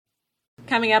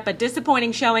Coming up, a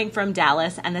disappointing showing from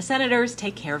Dallas, and the Senators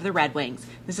take care of the Red Wings.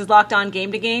 This is Locked On Game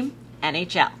to Game,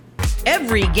 NHL.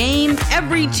 Every game,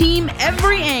 every team,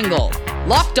 every angle.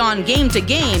 Locked On Game to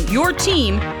Game, your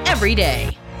team every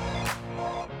day.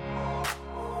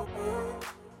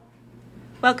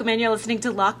 Welcome in. You're listening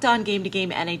to Locked On Game to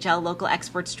Game NHL. Local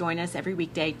experts join us every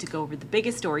weekday to go over the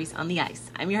biggest stories on the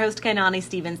ice. I'm your host, Kainani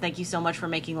Stevens. Thank you so much for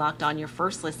making Locked On your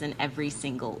first listen every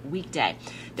single weekday.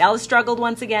 Dallas struggled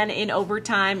once again in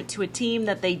overtime to a team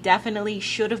that they definitely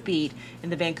should have beat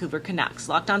in the Vancouver Canucks.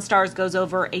 Locked On Stars goes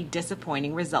over a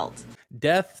disappointing result.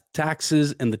 Death,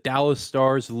 taxes, and the Dallas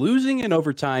Stars losing in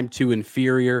overtime to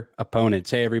inferior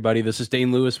opponents. Hey, everybody, this is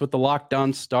Dane Lewis with the Locked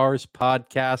On Stars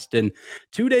podcast. And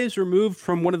 2 days removed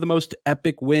from one of the most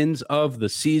epic wins of the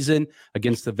season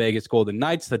against the Vegas Golden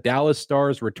Knights, the Dallas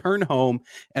Stars return home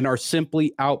and are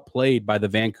simply outplayed by the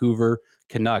Vancouver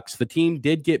Canucks. The team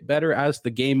did get better as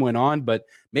the game went on, but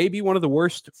maybe one of the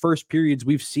worst first periods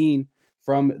we've seen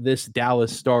from this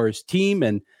Dallas Stars team.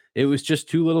 And it was just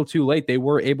too little too late. They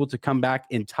were able to come back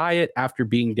and tie it after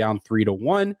being down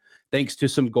 3-1, thanks to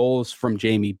some goals from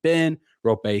Jamie Benn,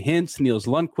 Roope Hintz, Nils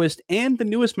Lundqvist, and the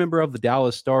newest member of the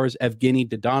Dallas Stars, Evgeny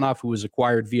Dadonov, who was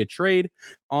acquired via trade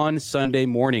on Sunday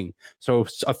morning. So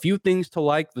a few things to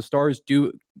like. The Stars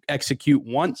do execute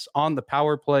once on the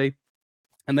power play,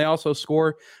 and they also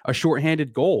score a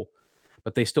shorthanded goal.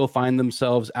 But they still find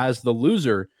themselves as the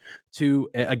loser to,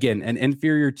 again, an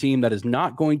inferior team that is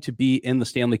not going to be in the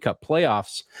Stanley Cup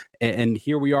playoffs. And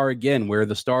here we are again, where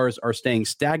the Stars are staying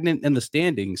stagnant in the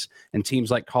standings, and teams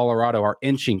like Colorado are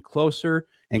inching closer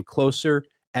and closer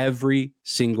every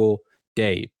single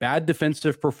day. Bad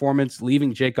defensive performance,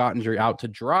 leaving Jake Oettinger out to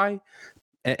dry.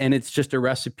 And it's just a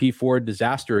recipe for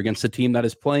disaster against a team that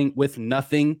is playing with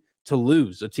nothing to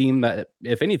lose, a team that,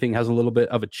 if anything, has a little bit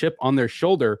of a chip on their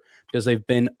shoulder because they've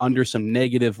been under some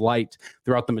negative light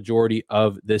throughout the majority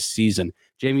of this season.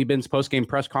 Jamie Benn's postgame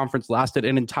press conference lasted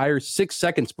an entire 6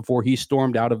 seconds before he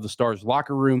stormed out of the Stars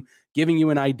locker room, giving you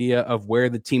an idea of where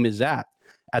the team is at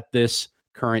this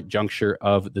current juncture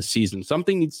of the season.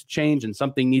 Something needs to change, and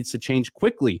something needs to change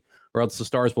quickly, or else the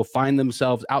Stars will find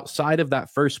themselves outside of that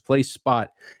first place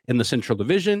spot in the Central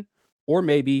Division, or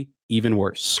maybe even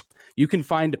worse. You can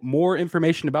find more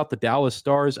information about the Dallas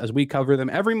Stars as we cover them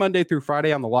every Monday through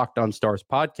Friday on the Locked On Stars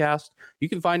podcast. You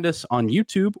can find us on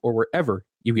YouTube or wherever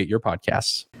you get your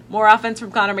podcasts. More offense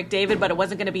from Connor McDavid, but it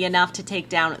wasn't going to be enough to take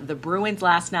down the Bruins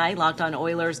last night. Locked On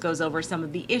Oilers goes over some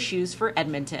of the issues for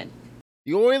Edmonton.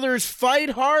 The Oilers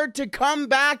fight hard to come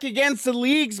back against the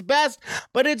league's best,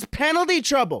 but it's penalty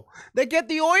trouble that get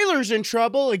the Oilers in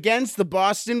trouble against the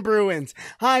Boston Bruins.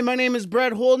 Hi, my name is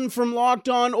Brett Holden from Locked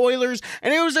On Oilers,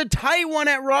 and it was a tight one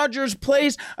at Rogers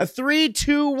Place, a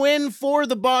 3-2 win for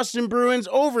the Boston Bruins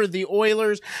over the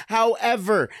Oilers.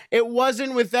 However, it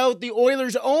wasn't without the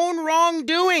Oilers' own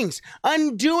wrongdoings,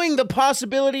 undoing the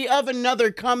possibility of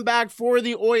another comeback for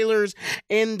the Oilers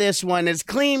in this one, as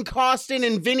Klim Kostin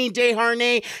and Vinny Desharnais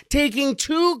taking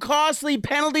two costly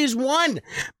penalties, one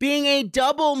being a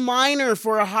double minor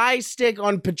for a high stick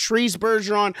on Patrice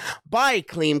Bergeron by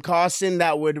Klim Kostin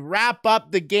that would wrap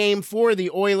up the game for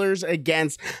the Oilers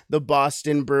against the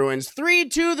Boston Bruins.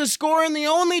 3-2 the score, and the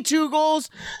only two goals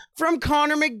from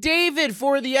Connor McDavid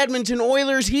for the Edmonton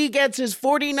Oilers. He gets his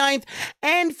 49th,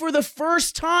 and for the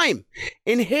first time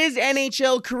in his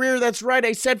NHL career, that's right,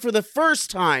 I said for the first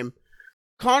time,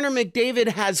 Connor McDavid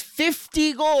has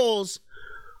 50 goals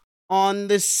on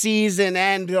the season,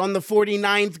 and on the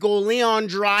 49th goal, Leon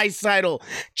Draisaitl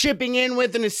chipping in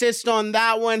with an assist on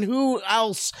that one. Who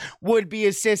else would be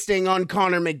assisting on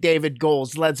Connor McDavid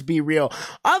goals? Let's be real.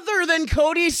 Other than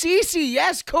Cody Ceci.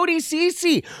 Yes, Cody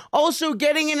Ceci also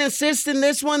getting an assist in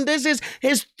this one. This is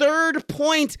his third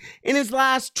point in his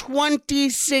last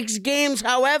 26 games.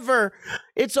 However,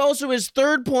 it's also his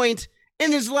third point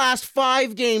in his last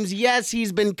 5 games. Yes,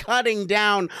 he's been cutting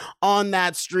down on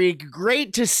that streak.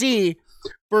 Great to see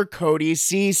for Cody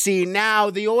Ceci. Now,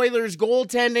 the Oilers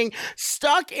goaltending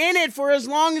stuck in it for as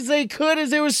long as they could,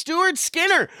 as it was Stuart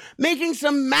Skinner making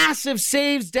some massive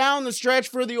saves down the stretch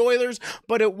for the Oilers,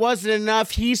 but it wasn't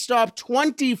enough. He stopped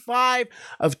 25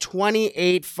 of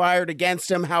 28 fired against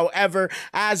him. However,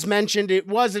 as mentioned, it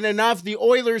wasn't enough. The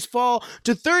Oilers fall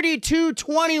to 32,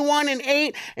 21, and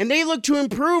 8, and they look to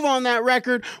improve on that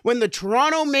record when the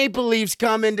Toronto Maple Leafs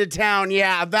come into town.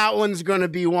 Yeah, that one's going to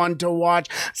be one to watch.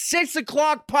 6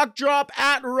 o'clock puck drop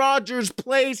at Rogers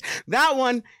Place. That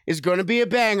one is going to be a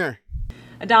banger.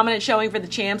 A dominant showing for the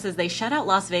Champs as they shut out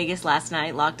Las Vegas last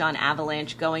night. Locked On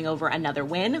Avalanche going over another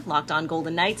win. Locked On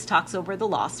Golden Knights talks over the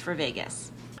loss for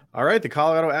Vegas. All right, the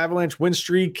Colorado Avalanche win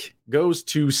streak goes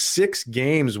to 6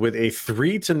 games with a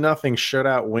 3-0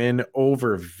 shutout win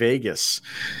over Vegas.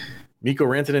 Mikko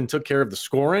Rantanen took care of the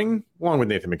scoring, along with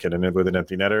Nathan MacKinnon with an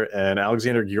empty netter, and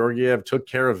Alexander Georgiev took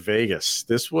care of Vegas.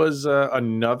 This was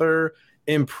another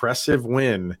impressive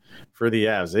win for the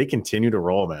Avs. They continue to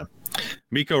roll, man.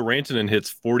 Mikko Rantanen hits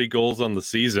 40 goals on the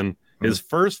season, his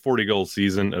first 40-goal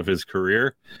season of his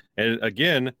career. And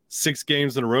again, 6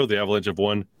 games in a row the Avalanche have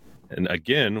won. And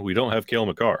again, we don't have Cale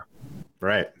Makar.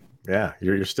 Right. Yeah,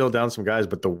 you're still down some guys,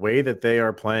 but the way that they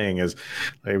are playing is,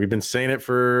 like, we've been saying it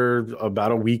for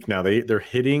about a week now. They're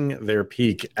hitting their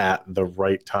peak at the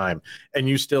right time, and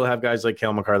you still have guys like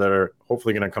Cale Makar that are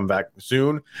hopefully going to come back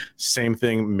soon. Same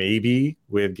thing maybe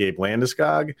with Gabe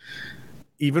Landeskog.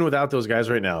 Even without those guys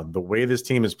right now, the way this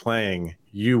team is playing,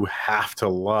 you have to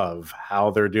love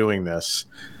how they're doing this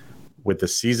with the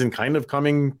season kind of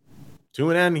coming to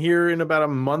an end here in about a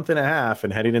month and a half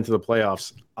and heading into the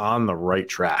playoffs on the right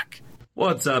track.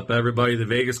 What's up, everybody? The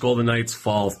Vegas Golden Knights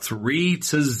fall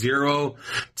 3-0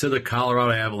 to the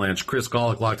Colorado Avalanche. Chris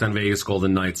Golick, Locked on Vegas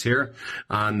Golden Knights here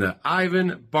on the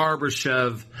Ivan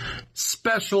Barbashev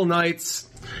Special Nights.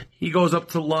 He goes up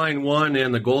to line 1,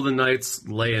 and the Golden Knights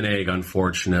lay an egg,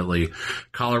 unfortunately.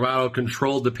 Colorado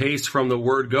controlled the pace from the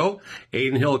word go.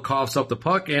 Aiden Hill coughs up the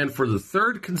puck, and for the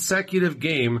 3rd consecutive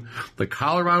game, the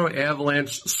Colorado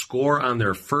Avalanche score on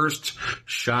their first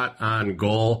shot on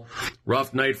goal.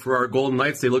 Rough night for our Golden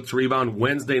Knights. They look to rebound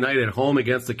Wednesday night at home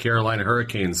against the Carolina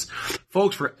Hurricanes.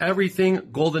 Folks, for everything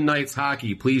Golden Knights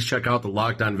hockey, please check out the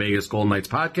Locked on Vegas Golden Knights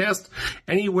podcast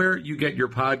anywhere you get your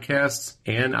podcasts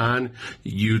and on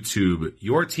YouTube.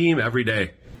 Your team every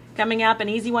day. Coming up, an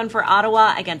easy one for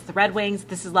Ottawa against the Red Wings.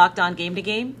 This is Locked On Game to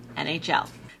Game, NHL.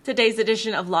 Today's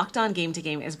edition of Locked On Game to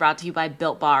Game is brought to you by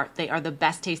Built Bar. They are the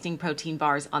best tasting protein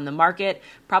bars on the market,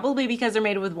 probably because they're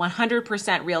made with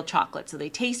 100% real chocolate. So they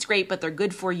taste great, but they're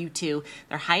good for you too.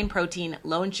 They're high in protein,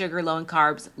 low in sugar, low in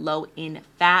carbs, low in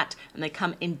fat, and they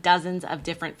come in dozens of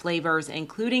different flavors,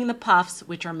 including the puffs,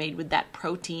 which are made with that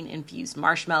protein-infused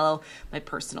marshmallow, my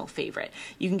personal favorite.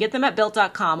 You can get them at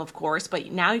Built.com, of course,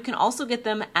 but now you can also get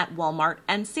them at Walmart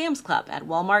and Sam's Club. At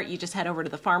Walmart, you just head over to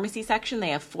the pharmacy section. They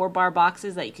have 4 bar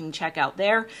boxes that you can check out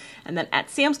there. And then at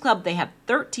Sam's Club, they have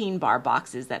 13 bar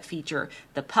boxes that feature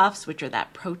the puffs, which are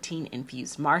that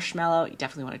protein-infused marshmallow. You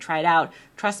definitely want to try it out.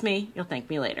 Trust me, you'll thank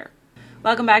me later.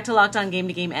 Welcome back to Locked On Game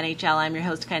to Game NHL. I'm your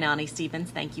host, Kainani Stevens.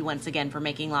 Thank you once again for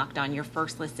making Locked On your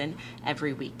first listen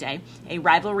every weekday. A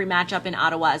rivalry matchup in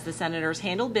Ottawa as the Senators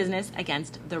handle business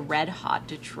against the red-hot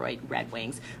Detroit Red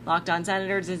Wings. Locked On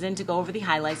Senators is in to go over the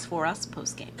highlights for us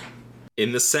post-game.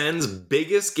 In the Sens'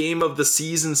 biggest game of the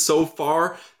season so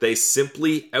far, they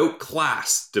simply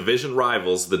outclassed division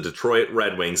rivals, the Detroit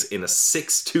Red Wings, in a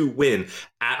 6-2 win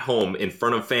at home in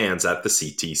front of fans at the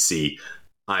CTC.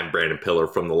 I'm Brandon Pillar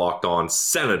from the Locked On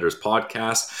Senators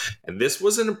podcast, and this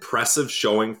was an impressive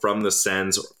showing from the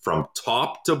Sens from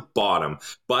top to bottom,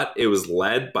 but it was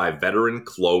led by veteran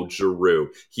Claude Giroux.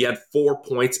 He had 4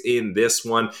 points in this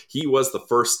one. He was the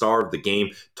first star of the game.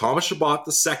 Thomas Chabot,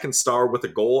 the second star, with a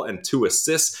goal and 2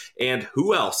 assists, and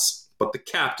who else but the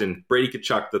captain, Brady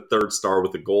Tkachuk, the third star,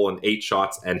 with a goal and 8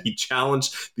 shots, and he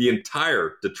challenged the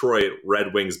entire Detroit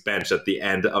Red Wings bench at the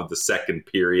end of the second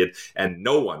period, and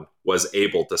no one was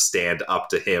able to stand up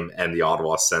to him and the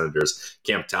Ottawa Senators.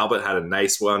 Cam Talbot had a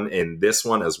nice one in this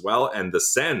one as well, and the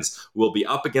Sens will be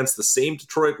up against the same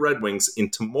Detroit Red Wings in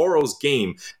tomorrow's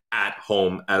game at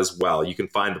home as well. You can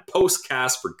find the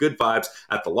postcast for good vibes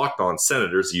at the Locked On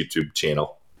Senators YouTube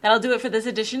channel. That'll do it for this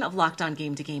edition of Locked On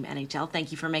Game to Game NHL.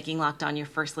 Thank you for making Locked On your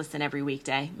first listen every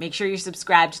weekday. Make sure you're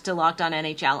subscribed to Locked On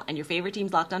NHL and your favorite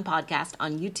team's Locked On podcast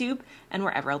on YouTube and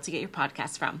wherever else you get your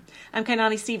podcasts from. I'm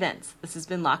Kainani Stevens. This has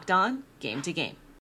been Locked On Game to Game.